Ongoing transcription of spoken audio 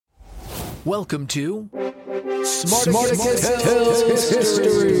Welcome to Smarticus Tells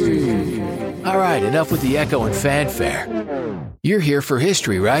History. All right, enough with the echo and fanfare. You're here for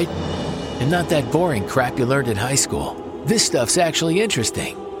history, right? And not that boring crap you learned in high school. This stuff's actually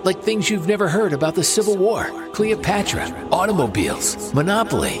interesting. Like things you've never heard about the Civil War, Cleopatra, automobiles,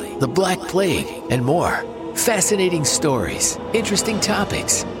 Monopoly, the Black Plague, and more. Fascinating stories, interesting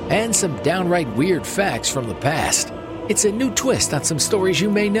topics, and some downright weird facts from the past. It's a new twist on some stories you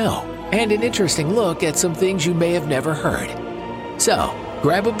may know, and an interesting look at some things you may have never heard. So,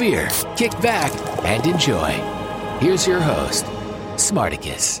 grab a beer, kick back, and enjoy. Here's your host,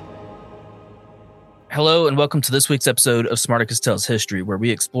 Smarticus. Hello, and welcome to this week's episode of Smarticus Tells History, where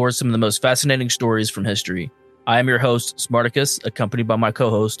we explore some of the most fascinating stories from history. I am your host, Smarticus, accompanied by my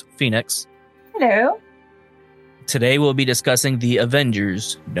co-host, Phoenix. Hello. Today we'll be discussing the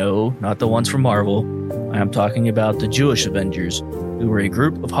Avengers. No, not the ones from Marvel. I am talking about the Jewish Avengers, who were a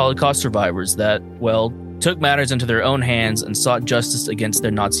group of Holocaust survivors that, well, took matters into their own hands and sought justice against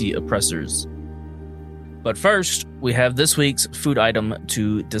their Nazi oppressors. But first, we have this week's food item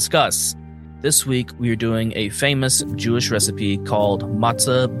to discuss. This week, we are doing a famous Jewish recipe called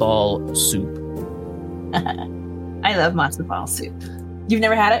matzah ball soup. I love matzah ball soup. You've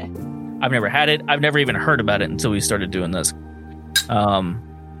never had it? I've never had it. I've never even heard about it until we started doing this. And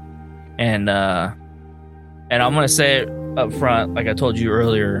I'm going to say it up front, like I told you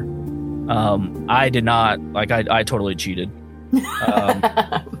earlier, I did not, I totally cheated.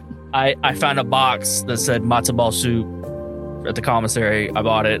 I found a box that said matzo ball soup at the commissary. I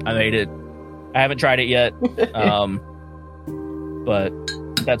bought it. I made it. I haven't tried it yet. But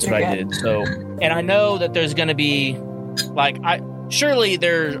that's what I did. So, and I know that there's going to be surely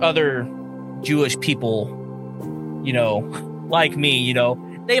there's other Jewish people, like me,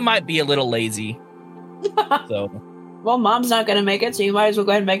 they might be a little lazy. So, well, mom's not going to make it, so you might as well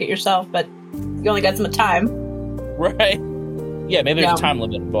go ahead and make it yourself, but you only got some time. Right. Yeah, maybe there's a time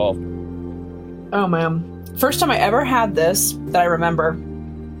limit involved. Oh, man. First time I ever had this that I remember,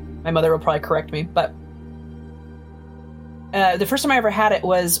 my mother will probably correct me, but the first time I ever had it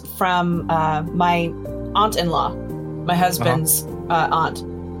was from my aunt-in-law, my husband's aunt.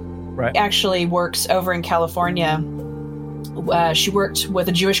 Right. Actually works over in California. She worked with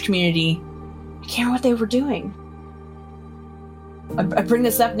a Jewish community. I can't remember what they were doing. I bring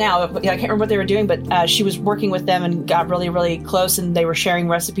this up now. I can't remember what they were doing, but she was working with them and got really, really close, and they were sharing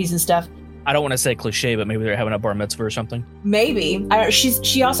recipes and stuff. I don't want to say cliche, but maybe they're having a bar mitzvah or something. Maybe.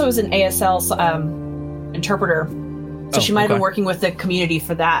 She also is an ASL interpreter, so she might have been working with the community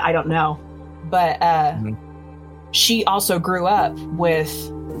for that. I don't know. But she also grew up with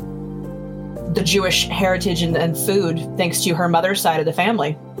the Jewish heritage and food thanks to her mother's side of the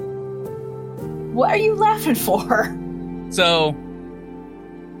family. What are you laughing for? So,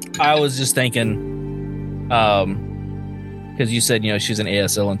 I was just thinking, because you said, she's an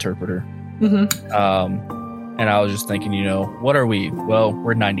ASL interpreter. Mm-hmm. And I was just thinking, what are we? Well,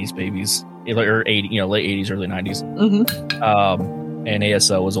 we're 90s babies, or 80, late 80s, early 90s. Mm-hmm. And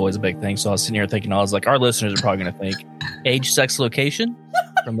ASL was always a big thing. So I was sitting here thinking, I was like, our listeners are probably going to think age, sex, location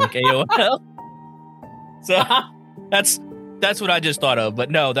from like AOL. So that's what I just thought of. But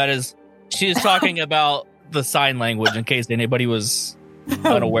no, she is talking about the sign language in case anybody was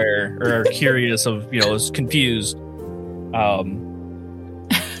unaware or curious was confused.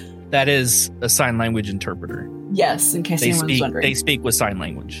 That is a sign language interpreter. Yes, in case anyone's wondering. They speak with sign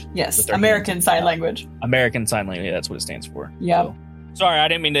language. Yes, American Sign Language. American Sign Language, yeah, that's what it stands for. Yeah. So, sorry, I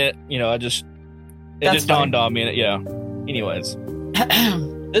didn't mean to, it just dawned on me. Yeah. Anyways.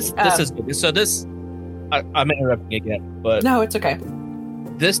 This is good. So I'm interrupting again, but... No, it's okay.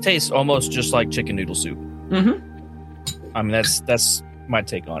 This tastes almost just like chicken noodle soup. Mm-hmm. I mean, that's my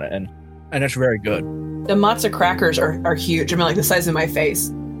take on it, and it's very good. The matzah crackers are huge. I mean, like the size of my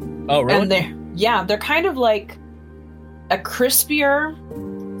face. Oh, really? And they're kind of like a crispier,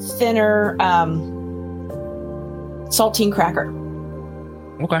 thinner saltine cracker.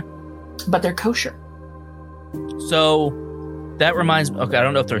 Okay. But they're kosher. So that reminds me, okay, I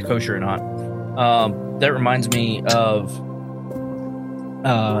don't know if they're kosher or not. That reminds me of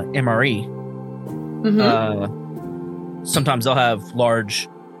MRE. Mm-hmm. Sometimes they'll have large,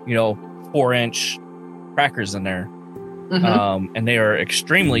 4-inch crackers in there. Mm-hmm. And they are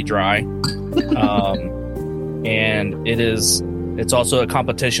extremely dry. And it's also a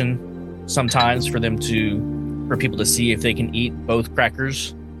competition sometimes for people to see if they can eat both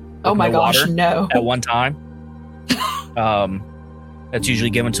crackers. Oh my gosh, water no. At one time. That's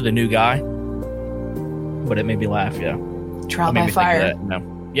usually given to the new guy. But it made me laugh, yeah. Trial by fire.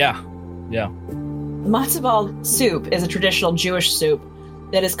 Yeah. Matzo ball soup is a traditional Jewish soup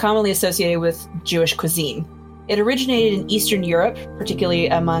that is commonly associated with Jewish cuisine. It originated in Eastern Europe, particularly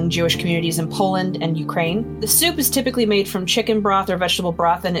among Jewish communities in Poland and Ukraine. The soup is typically made from chicken broth or vegetable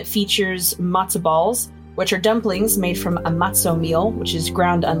broth, and it features matzo balls, which are dumplings made from a matzo meal, which is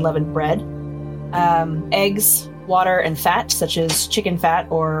ground unleavened bread, eggs, water, and fat, such as chicken fat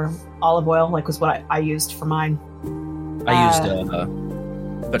or olive oil, like was what I used for mine. I used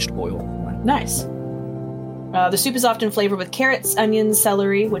vegetable oil. Nice. The soup is often flavored with carrots, onions,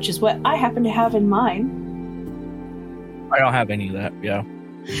 celery, which is what I happen to have in mine. I don't have any of that, yeah.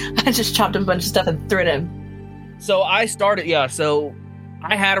 I just chopped a bunch of stuff and threw it in. So I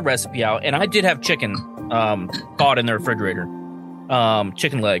had a recipe out, and I did have chicken thawed in the refrigerator,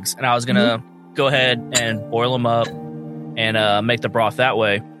 chicken legs, and I was going to go ahead and boil them up and make the broth that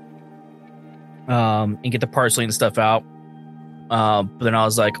way, and get the parsley and stuff out. But then I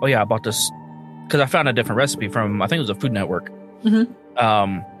was like, oh yeah, I bought this because I found a different recipe from, I think it was a Food Network,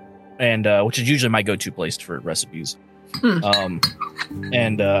 and which is usually my go-to place for recipes. I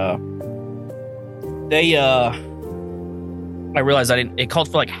realized it called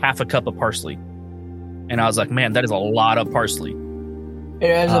for like half a cup of parsley, and I was like, man, that is a lot of parsley. It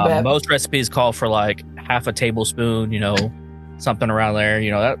is a bit. Most recipes call for like half a tablespoon, something around there,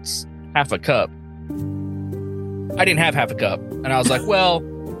 that's half a cup. I didn't have half a cup, and I was like, well,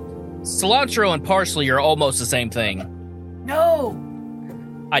 cilantro and parsley are almost the same thing. No,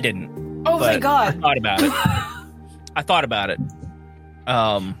 I didn't. Oh my God. I thought about it.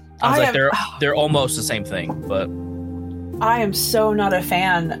 I was like, they're almost the same thing, but I am so not a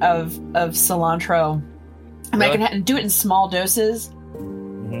fan of cilantro. I mean, really? I can do it in small doses,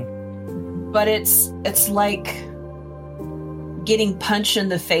 but it's like getting punched in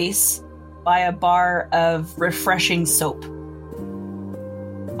the face by a bar of refreshing soap.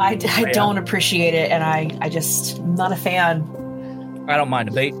 I don't appreciate it, and I just am not a fan. I don't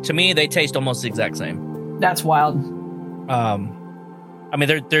mind it. To me, they taste almost the exact same. That's wild. I mean,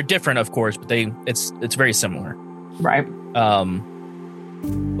 they're different, of course, but it's very similar. Right.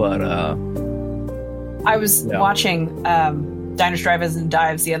 But I was watching Diners, Drive-Ins, and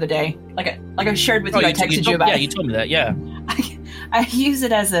Dives the other day. Like I shared with you, I texted you about it. Yeah, you told me that. Yeah. I use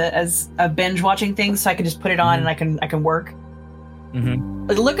it as a binge watching thing, so I can just put it on and I can work. Mm-hmm.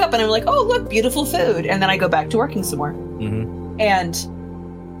 I look up and I'm like, oh look, beautiful food, and then I go back to working some more. Mm-hmm. And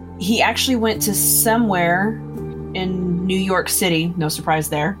he actually went to somewhere in New York City, no surprise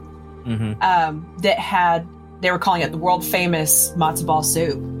there. That they were calling it the world famous matzo ball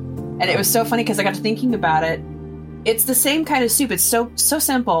soup, and it was so funny because I got to thinking about it. It's the same kind of soup. It's so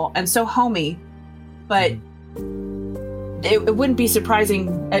simple and so homey, but it wouldn't be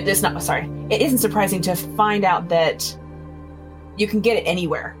surprising. It's not. Sorry, it isn't surprising to find out that you can get it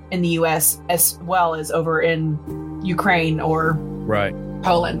anywhere in the U.S. as well as over in Ukraine or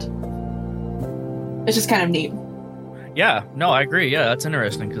Poland. It's just kind of neat. Yeah, no, I agree. Yeah, that's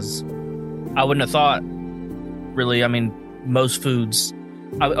interesting because I wouldn't have thought. Really, I mean, most foods.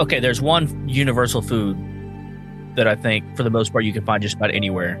 Okay, there's one universal food that I think, for the most part, you can find just about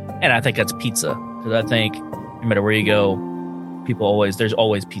anywhere, and I think that's pizza. Because I think no matter where you go, there's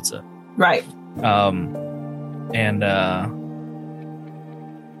always pizza. Right.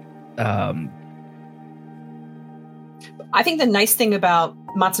 I think the nice thing about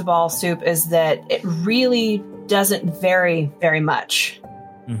matzo ball soup is that it really doesn't vary very much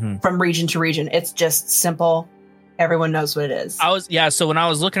from region to region. It's just simple. Everyone knows what it is. So when I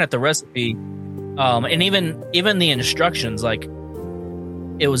was looking at the recipe, and even the instructions, like,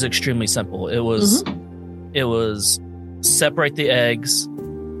 it was extremely simple. It was separate the eggs. It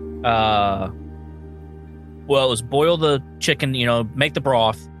was boil the chicken, make the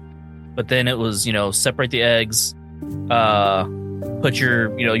broth, but then it was, separate the eggs, put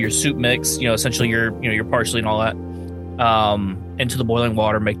your soup mix, essentially your parsley and all that, into the boiling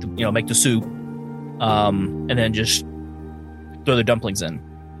water, make the soup, and then just throw the dumplings in.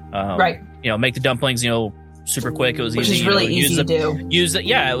 Right. Make the dumplings, super quick. It was Which easy. Is really easy to do.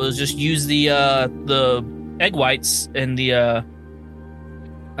 It was just use the egg whites and the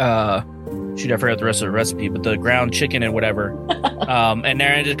I forgot the rest of the recipe, but the ground chicken and whatever, and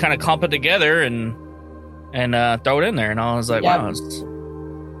then just kind of clump it together and throw it in there. And I was like, wow,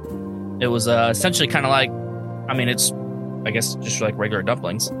 it was essentially kind of like, I mean, it's, I guess, just like regular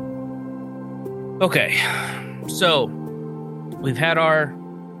dumplings. Okay, so we've had our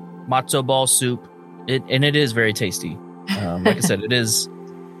matzo ball soup, and it is very tasty. Like I said, it is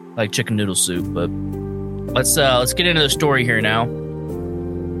like chicken noodle soup. But let's get into the story here now,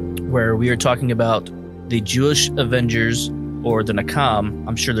 where we are talking about the Jewish Avengers, or the Nakam.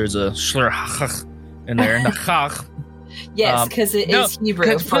 I'm sure there's a slur in there. Nakach. Yes, because it is Hebrew.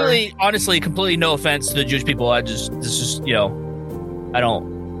 Completely no offense to the Jewish people. I don't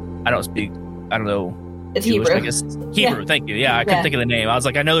know. It's Jewish, Hebrew. I guess. Hebrew, thank you. Yeah, I couldn't think of the name. I was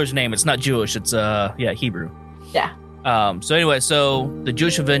like, I know there's a name. It's not Jewish. It's Hebrew. Yeah. So the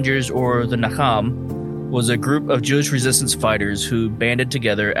Jewish Avengers, or the Nacham, was a group of Jewish resistance fighters who banded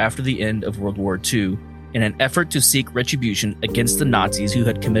together after the end of World War II in an effort to seek retribution against the Nazis who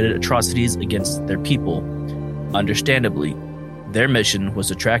had committed atrocities against their people. Understandably, their mission was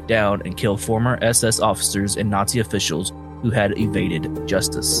to track down and kill former SS officers and Nazi officials who had evaded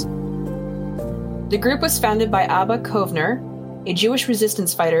justice. The group was founded by Abba Kovner, a Jewish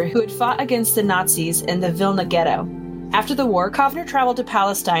resistance fighter who had fought against the Nazis in the Vilna Ghetto. After the war, Kovner traveled to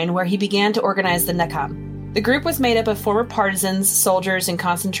Palestine, where he began to organize the Nacham. The group was made up of former partisans, soldiers, and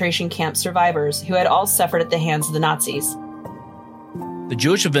concentration camp survivors who had all suffered at the hands of the Nazis. The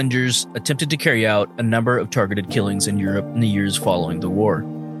Jewish Avengers attempted to carry out a number of targeted killings in Europe in the years following the war.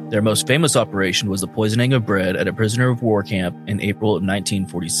 Their most famous operation was the poisoning of bread at a prisoner of war camp in April of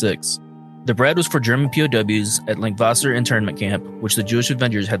 1946. The bread was for German POWs at Lankwasser internment camp, which the Jewish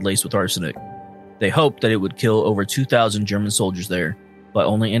Avengers had laced with arsenic. They hoped that it would kill over 2,000 German soldiers there, but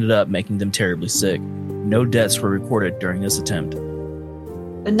only ended up making them terribly sick. No deaths were recorded during this attempt.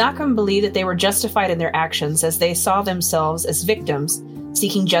 The Nacham believed that they were justified in their actions, as they saw themselves as victims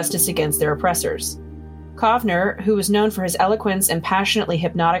seeking justice against their oppressors. Kovner, who was known for his eloquence and passionately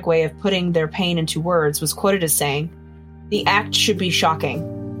hypnotic way of putting their pain into words, was quoted as saying, "The act should be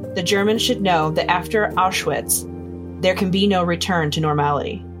shocking. The Germans should know that after Auschwitz, there can be no return to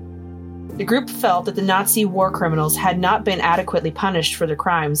normality." The group felt that the Nazi war criminals had not been adequately punished for their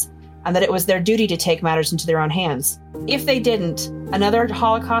crimes, and that it was their duty to take matters into their own hands. If they didn't, another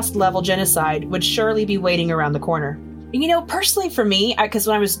Holocaust-level genocide would surely be waiting around the corner. Personally for me, because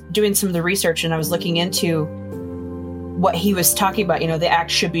when I was doing some of the research and I was looking into what he was talking about, the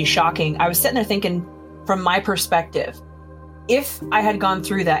act should be shocking, I was sitting there thinking, from my perspective, if I had gone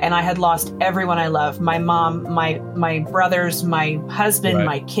through that and I had lost everyone I love, my mom, my brothers, my husband, right,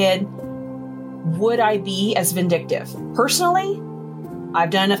 my kid, would I be as vindictive? Personally, I've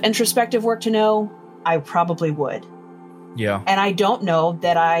done enough introspective work to know I probably would. Yeah. And I don't know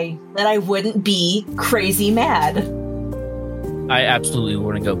that I wouldn't be crazy mad. I absolutely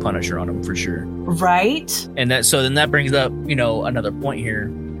wouldn't go Punisher on him for sure. Right? And then that brings up, another point here.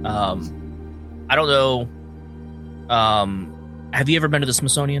 I don't know. Have you ever been to the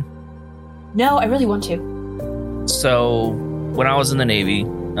Smithsonian? No, I really want to. So when I was in the Navy,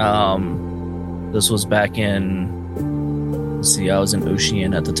 this was back in, I was in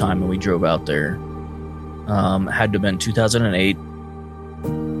Oceana at the time and we drove out there. Had to have been 2008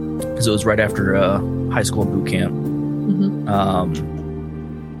 because it was right after high school boot camp. Mm-hmm.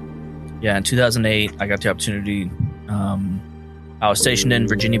 In 2008, I got the opportunity. I was stationed in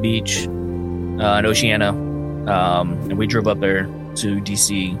Virginia Beach, in Oceana, and we drove up there to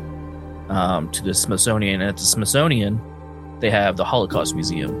DC, to the Smithsonian. And at the Smithsonian, they have the Holocaust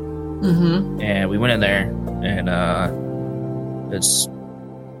Museum. Mm-hmm. And we went in there, and it's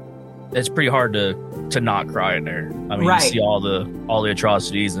pretty hard to not cry in there. I mean, right, you see all the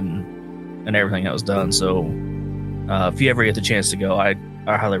atrocities and everything that was done. So if you ever get the chance to go, I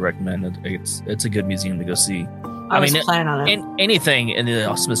highly recommend it. It's a good museum to go see. I was planning on it. Anything in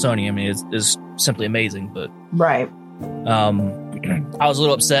the Smithsonian, is simply amazing. But right, I was a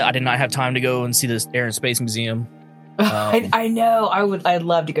little upset I did not have time to go and see this Air and Space Museum. I know. I'd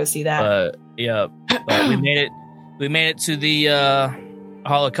love to go see that. But we made it. We made it to the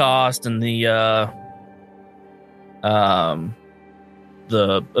Holocaust and the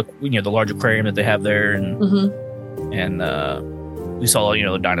large aquarium that they have there, and mm-hmm, and we saw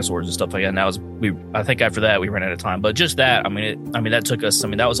the dinosaurs and stuff like that. And I think after that we ran out of time. But just that, that took us.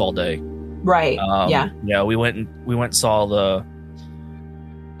 That was all day. Right. Yeah. Yeah. We went and saw the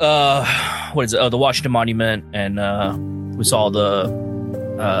what is it? The Washington Monument, and we saw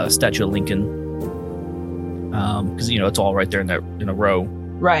the statue of Lincoln. Because it's all right there in a row.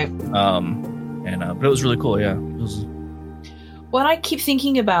 Right. But it was really cool. Yeah. What I keep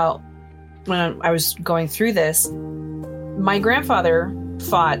thinking about when I was going through this, my grandfather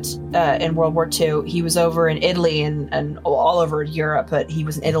fought in World War II. He was over in Italy and all over Europe, but he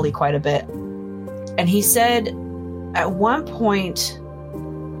was in Italy quite a bit. And he said at one point,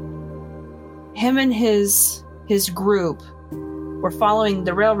 him and his group were following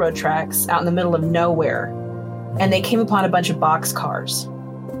the railroad tracks out in the middle of nowhere. And they came upon a bunch of boxcars.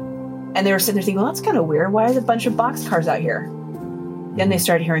 And they were sitting there thinking, well, that's kind of weird. Why is a bunch of boxcars out here? Then they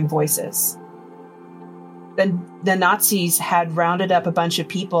started hearing voices. Then the Nazis had rounded up a bunch of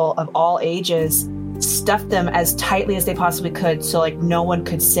people of all ages, stuffed them as tightly as they possibly could so like no one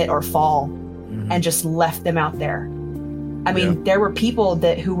could sit or fall, and just left them out there. I mean, there were people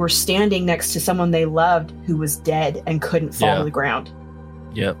who were standing next to someone they loved who was dead and couldn't fall to the ground.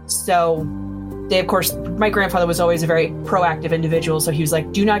 Yep. So they, of course, my grandfather was always a very proactive individual, so he was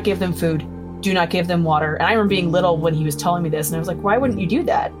like, do not give them food, do not give them water. And I remember being little when he was telling me this, and I was like, why wouldn't you do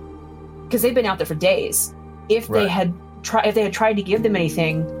that? Because they've been out there for days. If they had tried to give them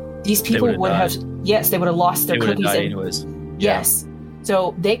anything, these people would have they would have lost their cookies. Anyways. Yes.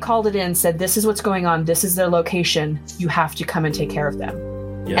 So they called it in and said, this is what's going on. This is their location. You have to come and take care of them.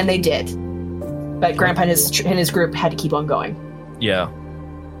 Yeah. And they did. But Grandpa and his group had to keep on going. Yeah.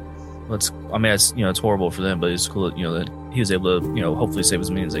 It's horrible for them, but it's cool, that he was able to, hopefully save as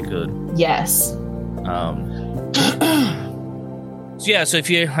many as they could. Yes. So if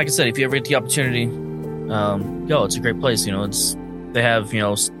you, like I said, if you ever get the opportunity, go. It's a great place. They have,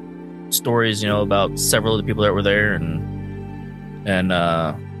 stories, about several of the people that were there, and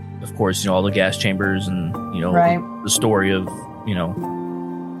of course, all the gas chambers and the story of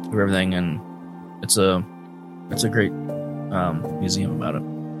everything, and it's a great museum about it.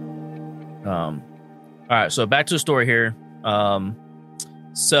 All right, so back to the story here.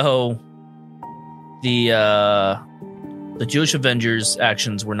 So the Jewish Avengers'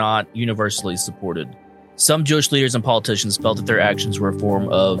 actions were not universally supported. Some Jewish leaders and politicians felt that their actions were a form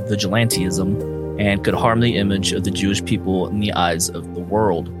of vigilantism and could harm the image of the Jewish people in the eyes of the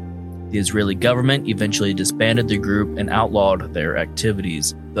world. The Israeli government eventually disbanded the group and outlawed their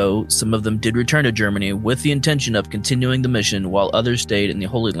activities, though some of them did return to Germany with the intention of continuing the mission, while others stayed in the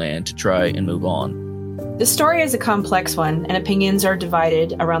Holy Land to try and move on. The story is a complex one, and opinions are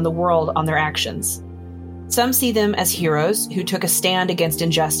divided around the world on their actions. Some see them as heroes who took a stand against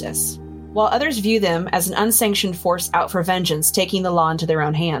injustice, while others view them as an unsanctioned force out for vengeance, taking the law into their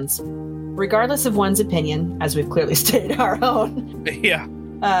own hands. Regardless of one's opinion, as we've clearly stated our own,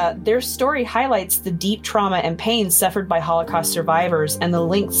 their story highlights the deep trauma and pain suffered by Holocaust survivors and the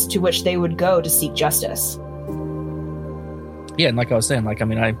lengths to which they would go to seek justice. Yeah, and like I was saying,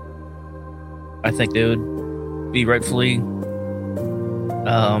 I think they would be rightfully...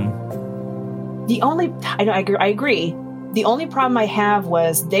 I agree. The only problem I have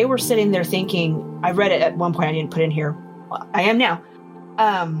was they were sitting there thinking, I read it at one point, I didn't put in here. Well, I am now.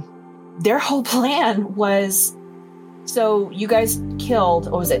 Their whole plan was, so you guys killed,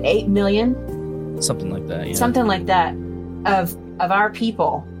 what was it, 8 million? Something like that, yeah. Something like that of our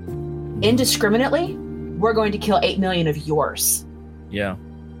people. Indiscriminately, we're going to kill 8 million of yours. Yeah.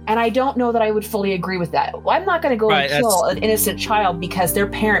 And I don't know that I would fully agree with that. I'm not going to go and kill an innocent child because their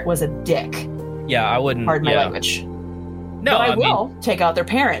parent was a dick. Yeah, I wouldn't. Pardon my language. No, but I will take out their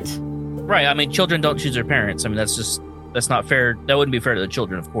parent. Right. I mean, children don't choose their parents. I mean, that's not fair. That wouldn't be fair to the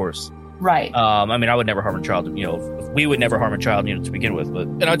children, of course. Right. I mean, I would never harm a child. We would never harm a child, to begin with. But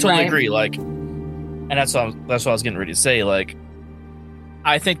and I totally agree. And that's what I was getting ready to say.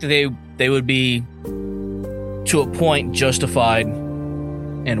 I think that they would be to a point justified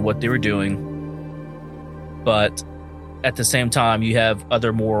in what they were doing, but at the same time, you have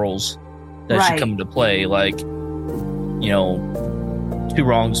other morals that should come into play. Two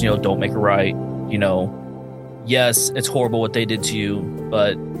wrongs, don't make a right. Yes, it's horrible what they did to you,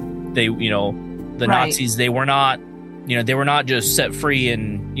 but they, the Nazis, they were not just set free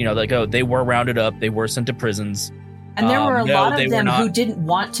and, they were rounded up. They were sent to prisons. And there were a lot of them who didn't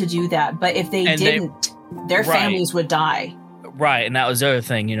want to do that, but if they didn't, their families would die. Right. And that was the other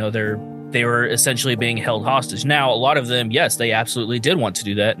thing, they were essentially being held hostage. Now, a lot of them, yes, they absolutely did want to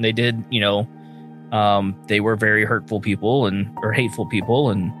do that. And they did, they were very hurtful people or hateful people.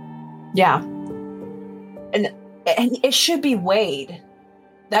 And yeah. And it should be weighed.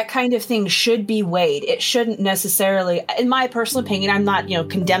 That kind of thing should be weighed. It shouldn't necessarily, in my personal opinion, I'm not,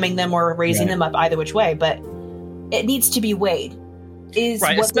 condemning them or raising them up either which way, but it needs to be weighed.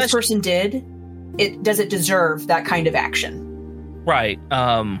 What this person did, does it deserve that kind of action? Right.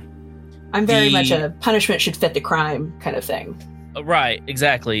 I'm very much a punishment should fit the crime kind of thing. Right,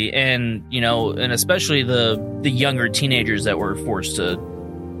 exactly. And, and especially the younger teenagers that were forced to.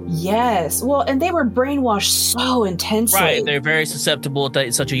 Yes. Well, and they were brainwashed so intensely. Right. They're very susceptible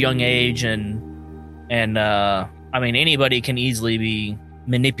at such a young age. And I mean, anybody can easily be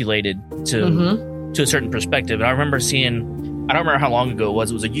manipulated to a certain perspective. And I remember seeing, I don't remember how long ago it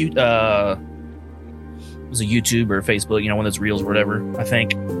was. It was a YouTube or Facebook, one of those reels or whatever, I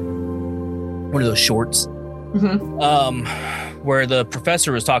think. One of those shorts. Where the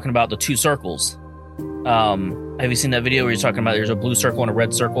professor was talking about the two circles. Have you seen that video where he's talking about there's a blue circle and a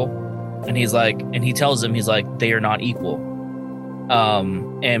red circle? And he tells them, he's like, they are not equal.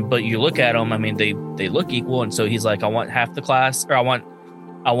 But you look at them, I mean, they look equal. And so he's like, I want half the class, or I want,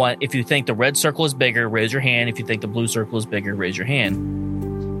 if you think the red circle is bigger, raise your hand. If you think the blue circle is bigger, raise your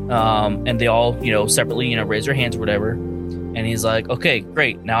hand. And they all, separately, raise their hands or whatever. And he's like, okay,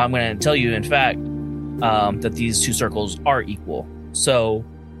 great. Now I'm going to tell you, in fact, that these two circles are equal. So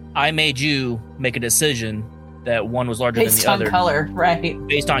I made you make a decision that one was larger than the other. Based on color, right?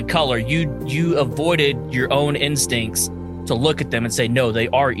 Based on color. You avoided your own instincts to look at them and say, no, they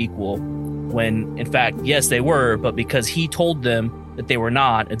are equal. When, in fact, yes, they were. But because he told them that they were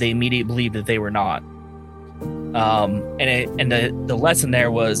not, they immediately believed that they were not. And the lesson there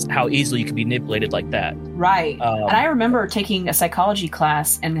was how easily you could be manipulated like that. Right. And I remember taking a psychology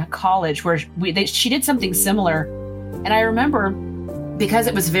class in college where she did something similar. And I remember, because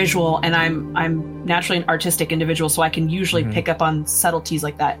it was visual, and I'm naturally an artistic individual, so I can usually pick up on subtleties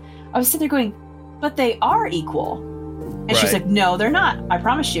like that. I was sitting there going, but they are equal. And she's like, no, they're not. I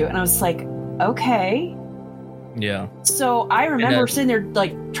promise you. And I was like, okay. Yeah. So I remember sitting there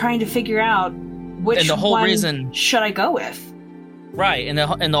like trying to figure out which one should I go with. Right. And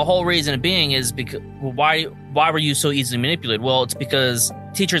the whole reason being is because why were you so easily manipulated? Well, it's because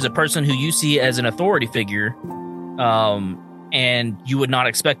teacher is a person who you see as an authority figure, and you would not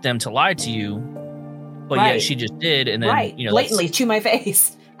expect them to lie to you, but yet she just did, and then blatantly to my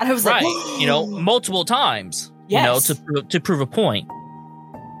face, and I was like, multiple times, to prove a point.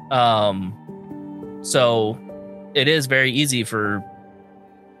 So it is very easy for.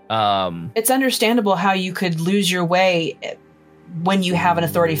 It's understandable how you could lose your way when you have an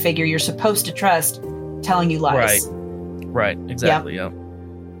authority figure you're supposed to trust telling you lies. Right. Exactly. Yeah.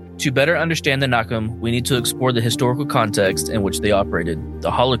 To better understand the Nahum, we need to explore the historical context in which they operated. The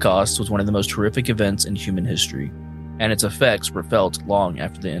Holocaust was one of the most horrific events in human history, and its effects were felt long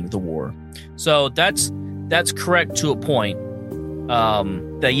after the end of the war. So that's correct to a point.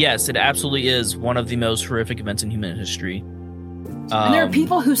 That yes, it absolutely is one of the most horrific events in human history. And there are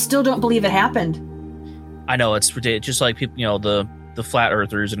people who still don't believe it happened. I know, it's ridiculous. Just like people, the flat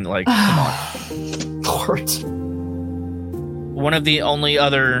earthers, and like, come on. Lord. One of the only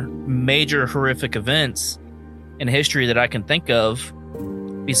other major horrific events in history that I can think of,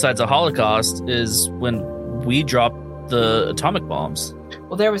 besides the Holocaust, is when we dropped the atomic bombs.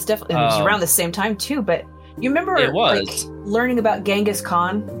 Well, there was definitely, it was around the same time too, but you remember learning about Genghis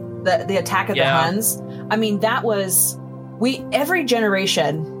Khan, the attack of the Huns? I mean, that was... every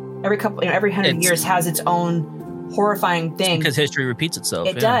generation, every 100 years has its own horrifying thing. Because history repeats itself.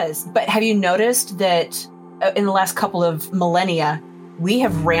 It does. But have you noticed that in the last couple of millennia, we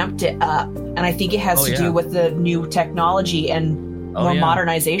have ramped it up? And I think it has to do with the new technology and more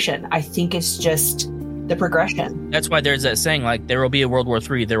modernization. I think it's just the progression. That's why there's that saying, like, there will be a World War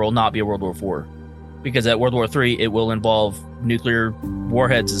III, there will not be a World War IV. Because at World War III, it will involve nuclear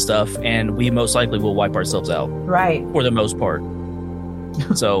warheads and stuff, and we most likely will wipe ourselves out. Right. For the most part.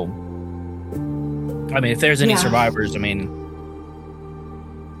 So, I mean, if there's any survivors, I mean,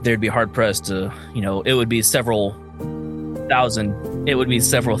 they'd be hard-pressed to, it would be several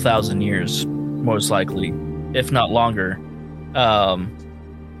thousand years, most likely, if not longer,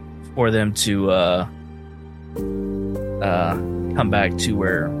 for them to come back to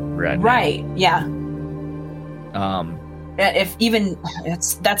where we're at now. Right, yeah. If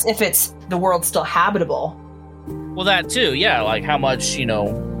it's the world's still habitable. Well, that too, yeah. Like how much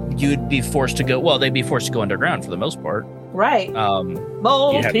you'd be forced to go. Well, they'd be forced to go underground for the most part, right?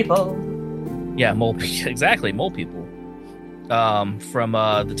 Mole people. Yeah, mole. Exactly, mole people. From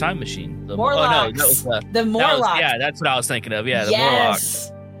the Time Machine. The Morlocks. The Morlocks. Yeah, that's what I was thinking of. Yeah, the Morlocks.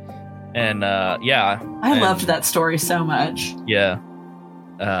 And I loved that story so much. Yeah.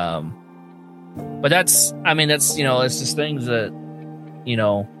 But that's it's just things that,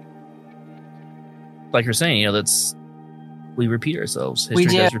 like you're saying, that's, we repeat ourselves. History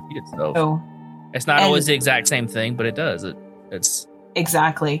does repeat itself. Oh. It's not always the exact same thing, but it does. It's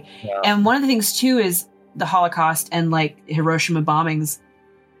exactly. Yeah. And one of the things too is the Holocaust and like Hiroshima bombings.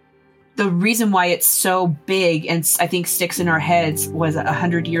 The reason why it's so big and I think sticks in our heads was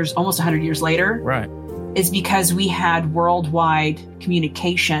almost 100 years later. Right. Is because we had worldwide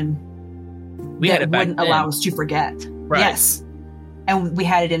communication that wouldn't allow us to forget. Right. Yes. And we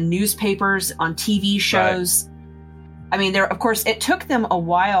had it in newspapers, on TV shows. Right. I mean, of course, it took them a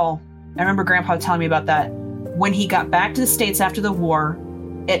while. I remember Grandpa telling me about that. When he got back to the States after the war,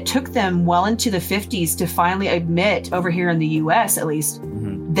 it took them well into the 50s to finally admit, over here in the U.S. at least,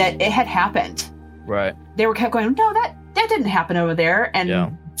 that it had happened. Right. They kept going, no, that didn't happen over there.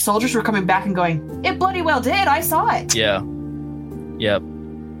 And soldiers were coming back and going, it bloody well did. I saw it. Yeah. Yep.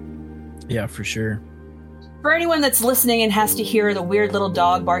 Yeah, for sure. For anyone that's listening and has to hear the weird little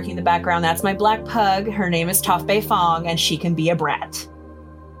dog barking in the background, that's my black pug. Her name is Tofbe Fong, and she can be a brat.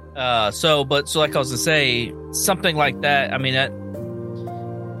 So like I was to say, something like that. I mean,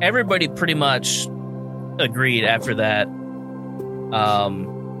 everybody pretty much agreed after that.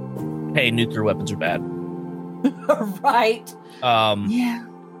 Hey, nuclear weapons are bad. Right. Yeah.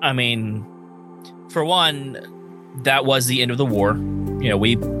 I mean, for one, that was the end of the war. You know,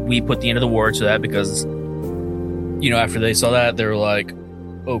 we put the end of the war to that because, you know, after they saw that, they were like,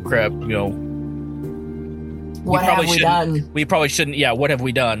 oh crap, you know, what have we done? We probably shouldn't. Yeah, what have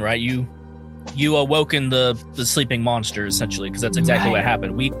we done? Right? You awoken the sleeping monster, essentially, because that's exactly what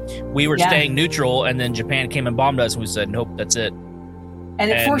happened. We were staying neutral, and then Japan came and bombed us, and we said, nope, that's it.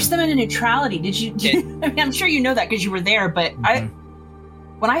 And it forced them into neutrality. Did you? I mean, I'm sure you know that because you were there. But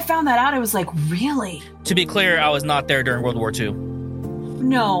when I found that out, I was like, really? To be clear, I was not there during World War II.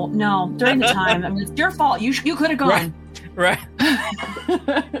 No. During the time, I mean, it's your fault. You could have gone. Right.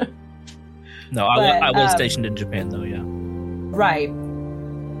 No, I was stationed in Japan, though. Yeah. Right.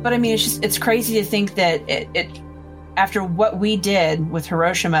 But I mean, it's crazy to think that it after what we did with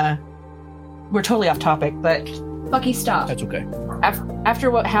Hiroshima, we're totally off topic, but Bucky, stop. That's okay.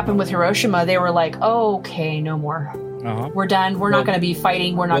 After what happened with Hiroshima, they were like, oh, okay, no more. We're done. We're not going to be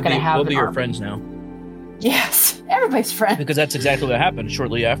fighting. We're not going to have We'll be your friends now. Yes, everybody's friends. Because that's exactly what happened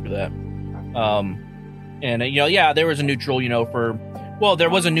shortly after that. And, you know, yeah, there was a neutral, you know, there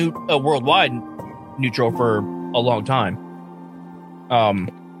was a worldwide neutral for a long time.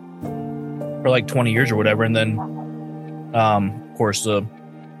 For like 20 years or whatever. And then, of course, the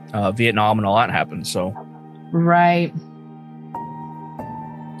Vietnam and all that happened. So. Right.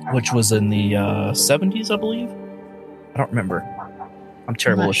 Which was in the 70s, I believe. I don't remember. I'm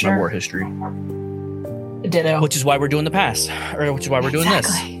terrible with my war history. Ditto. Which is why we're doing the past, or which is why we're doing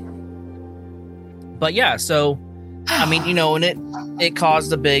this. But yeah, so I mean, you know, and it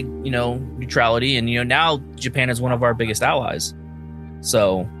caused a big, you know, neutrality, and you know, now Japan is one of our biggest allies.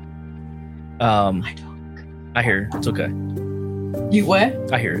 So, I hear it's okay. You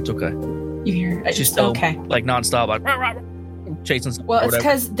what? I hear it's okay. You hear? She's still okay, like nonstop, like rah, rah, rah, chasing. Well, it's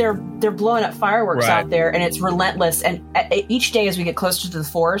because they're blowing up fireworks out there, and it's relentless. And each day, as we get closer to the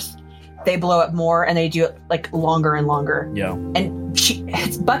 4th, they blow up more, and they do it like longer and longer. Yeah.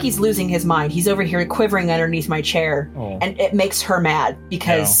 And Bucky's losing his mind. He's over here quivering underneath my chair, and it makes her mad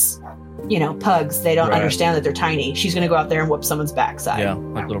because, you know, pugs, they don't understand that they're tiny. She's going to go out there and whip someone's backside. Yeah,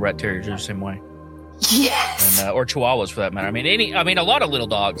 like little rat terriers are the same way. Yes. And, or chihuahuas, for that matter. I mean, a lot of little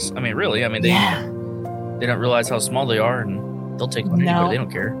dogs. I mean, really. I mean, they don't realize how small they are, and they'll take one anywhere. They don't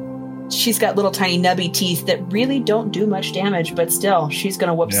care. She's got little tiny nubby teeth that really don't do much damage, but still, she's going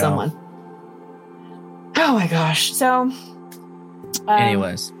to whoop someone. Oh my gosh. So,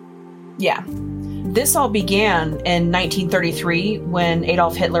 anyways. Yeah. This all began in 1933 when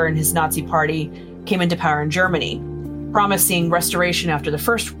Adolf Hitler and his Nazi party came into power in Germany, promising restoration after the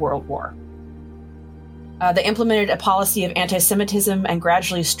First World War. They implemented a policy of anti-Semitism and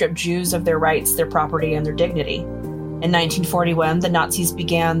gradually stripped Jews of their rights, their property, and their dignity. In 1941, the Nazis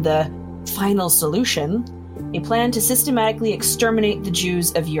began the Final Solution, a plan to systematically exterminate the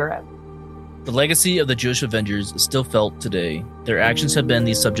Jews of Europe. The legacy of the Jewish Avengers is still felt today. Their actions have been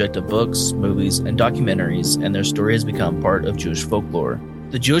the subject of books, movies, and documentaries, and their story has become part of Jewish folklore.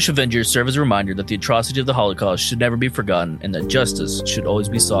 The Jewish Avengers serve as a reminder that the atrocity of the Holocaust should never be forgotten and that justice should always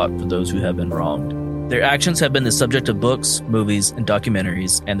be sought for those who have been wronged. Their actions have been the subject of books, movies, and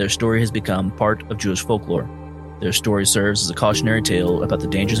documentaries, and their story has become part of Jewish folklore. Their story serves as a cautionary tale about the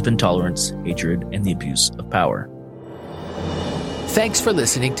dangers of intolerance, hatred, and the abuse of power. Thanks for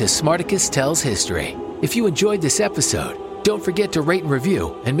listening to Smarticus Tells History. If you enjoyed this episode, don't forget to rate and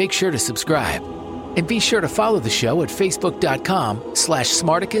review and make sure to subscribe. And be sure to follow the show at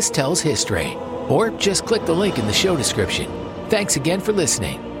facebook.com/Smarticus Tells History. Or just click the link in the show description. Thanks again for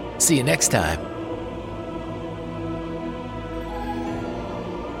listening. See you next time.